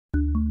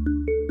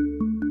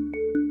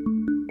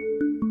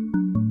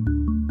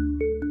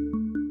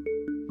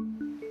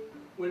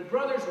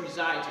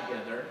reside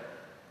together,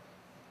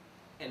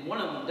 and one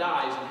of them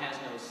dies and has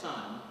no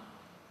son,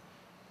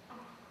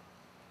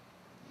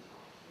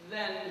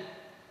 then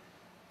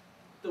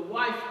the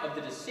wife of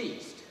the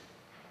deceased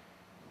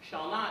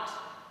shall not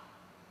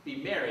be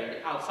married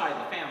outside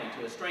the family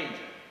to a stranger.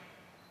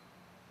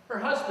 Her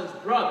husband's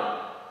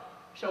brother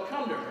shall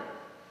come to her,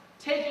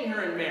 taking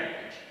her in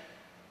marriage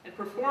and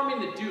performing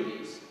the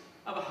duties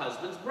of a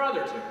husband's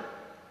brother to her.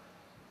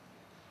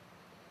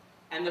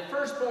 And the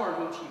firstborn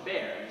whom she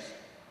bears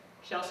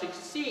shall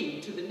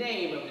succeed to the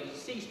name of the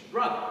deceased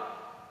brother,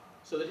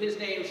 so that his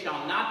name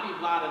shall not be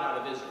blotted out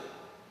of Israel.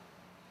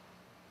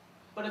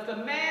 But if the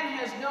man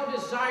has no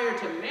desire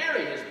to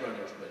marry his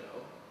brother's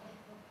widow,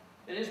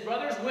 then his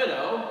brother's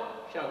widow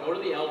shall go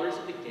to the elders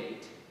at the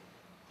gate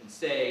and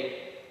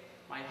say,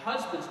 my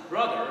husband's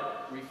brother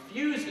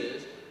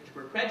refuses to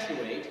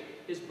perpetuate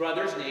his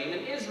brother's name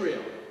in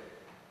Israel.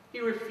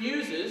 He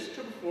refuses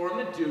to perform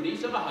the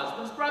duties of a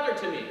husband's brother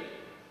to me.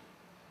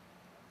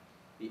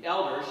 The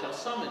elders shall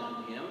summon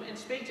him and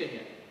speak to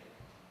him.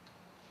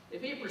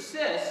 If he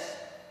persists,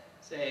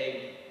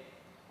 saying,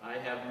 I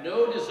have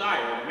no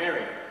desire to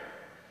marry her,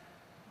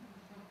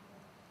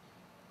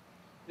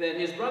 then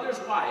his brother's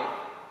wife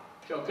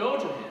shall go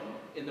to him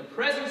in the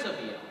presence of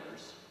the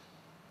elders,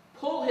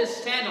 pull his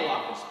sandal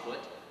off his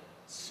foot,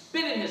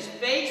 spit in his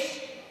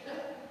face,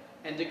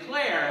 and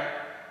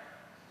declare,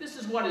 this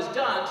is what is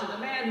done to the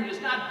man who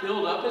does not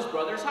build up his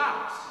brother's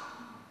house.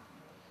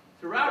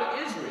 Throughout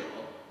Israel,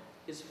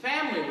 his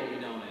family will be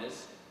known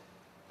as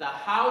the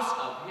house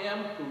of him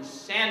whose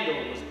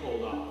sandal was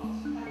pulled off.